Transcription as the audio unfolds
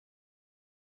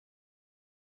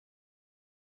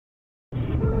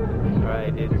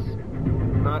Alright, it's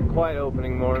not quite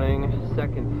opening morning,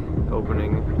 second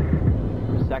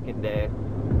day.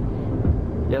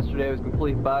 Yesterday was a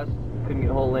complete bust, couldn't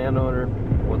get a whole landowner,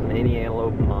 wasn't any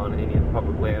antelope on any of the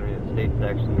public land or any of the state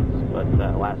sections, but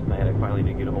last night I finally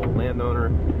did get a whole landowner.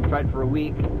 Tried for a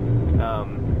week,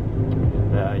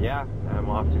 yeah, I'm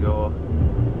off to go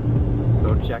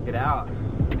check it out.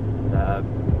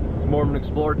 It's more of an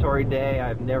exploratory day.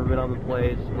 I've never been on the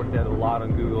place, looked at it a lot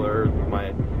on Google Earth.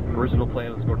 My original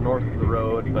plan was to go north of the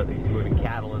road, but he's moving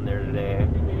cattle in there today.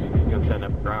 He's going to send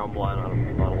up ground blind on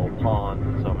a little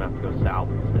pond, so I'm going to have to go south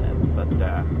instead. But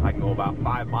I can go about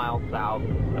 5 miles south,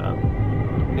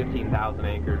 15,000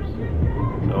 acres.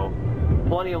 So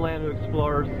plenty of land to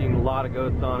explore, seen a lot of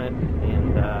goats on it,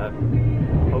 and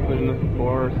hoping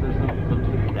for some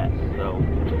success. So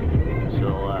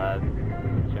she'll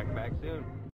check back soon.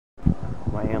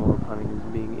 My antelope hunting is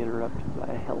being interrupted by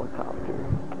a helicopter.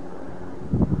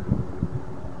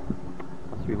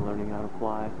 Must be learning how to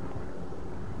fly.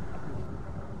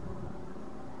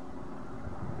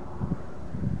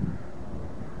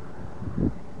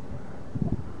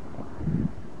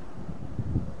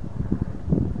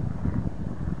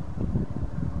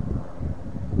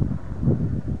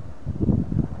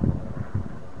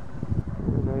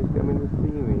 Now he's coming to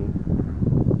see me.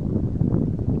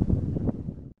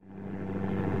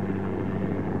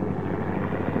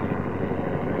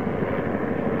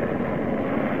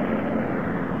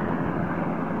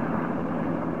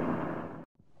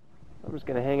 I'm just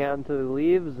gonna hang out until he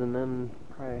leaves and then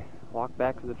probably walk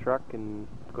back to the truck and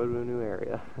go to a new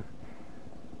area.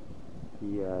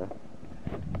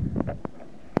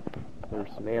 There's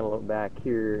some antelope back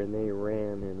here and they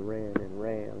ran and ran and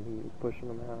ran. He was pushing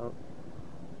them out,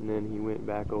 and then he went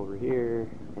back over here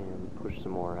and pushed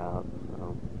some more out.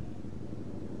 So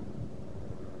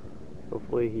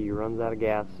hopefully he runs out of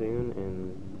gas soon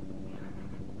and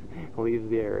leaves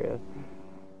the area.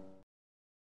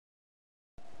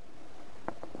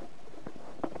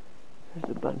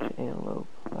 There's a bunch of antelope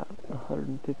about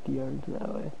 150 yards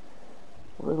that way.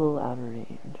 A little out of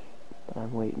range, but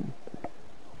I'm waiting.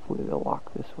 Hopefully they'll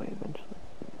walk this way eventually.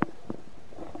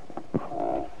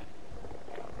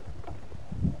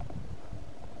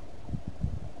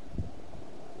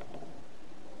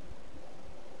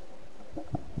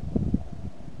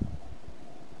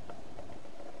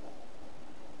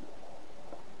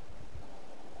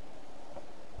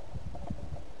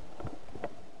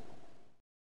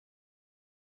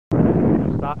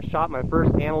 Shot my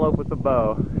first antelope with a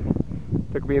bow.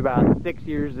 Took me about 6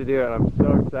 years to do it. I'm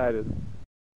so excited.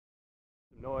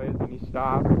 Noise, and he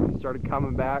stopped. And he started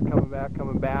coming back, and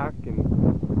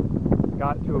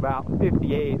got to about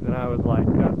 58, and I was like,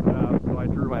 that's enough. So I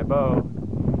drew my bow.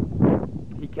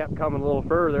 He kept coming a little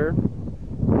further,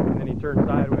 and then he turned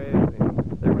sideways,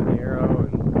 and there was the arrow,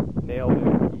 and nailed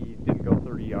it. He didn't go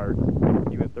 30 yards.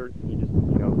 He went 30. He just,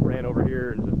 ran over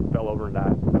here and just fell over and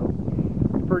died. So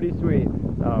pretty sweet.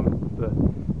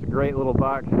 It's a great little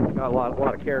buck. It's got a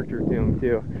lot of character to him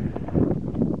too.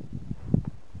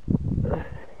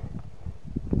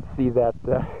 See that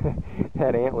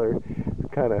that antler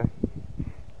kind of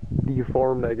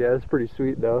deformed, I guess. Pretty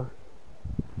sweet though.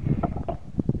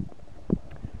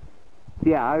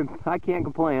 Yeah, I can't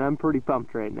complain. I'm pretty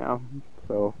pumped right now.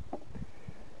 So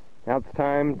now it's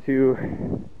time to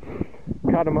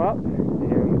cut them up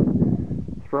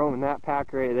and throw them in that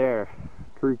pack right there.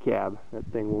 Crew cab. That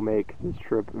thing will make this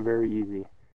trip very easy.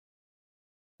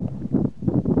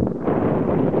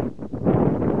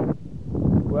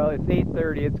 Well, it's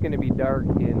 8:30. It's going to be dark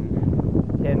in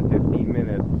 10-15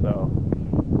 minutes, so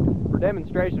for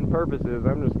demonstration purposes,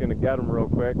 I'm just going to gut them real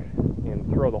quick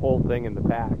and throw the whole thing in the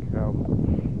pack.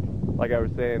 Like I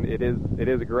was saying, it is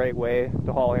a great way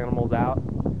to haul animals out.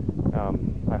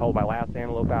 I hauled my last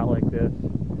antelope out like this.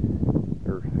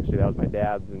 Or actually that was my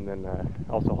dad's, and then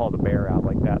also hauled a bear out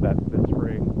like that this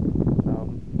spring.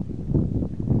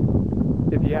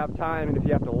 If you have time and if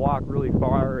you have to walk really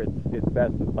far, it's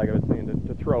best, like I was saying,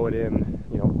 to throw it in,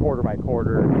 quarter by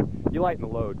quarter. You lighten the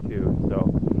load too.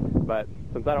 So, but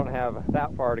since I don't have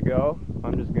that far to go,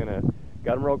 I'm just gonna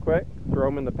gut them real quick, throw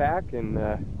them in the pack, and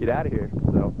get out of here.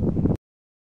 So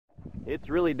it's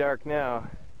really dark now.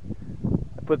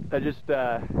 I just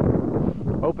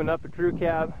opened up the crew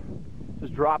cab.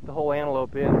 Just dropped the whole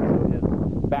antelope in, so his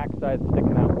backside's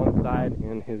sticking out one side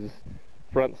and his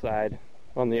front side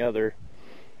on the other.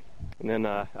 And then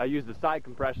I used the side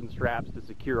compression straps to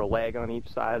secure a leg on each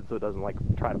side so it doesn't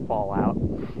try to fall out.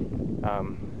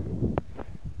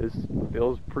 This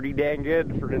feels pretty dang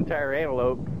good for an entire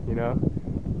antelope,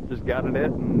 Just gutted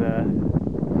it and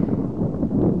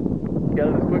got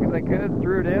it as quick as I could,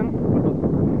 threw it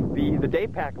in, The day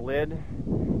pack lid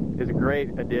is a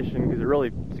great addition because it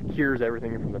really secures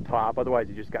everything from the top. Otherwise,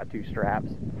 you just got two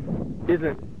straps.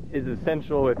 Is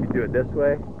essential if you do it this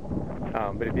way,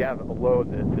 but if you have a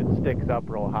load that sticks up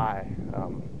real high,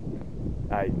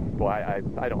 I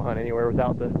don't hunt anywhere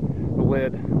without the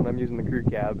lid when I'm using the crew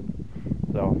cab.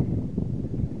 So,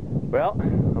 well,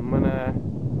 I'm gonna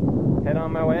head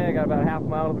on my way. I got about half a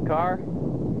mile to the car.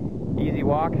 Easy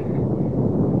walk.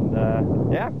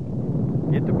 And, yeah,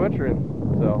 get to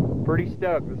butchering. So, pretty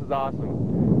stoked. This is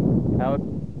awesome. Out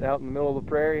in the middle of the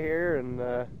prairie here, and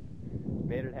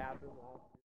made it happen.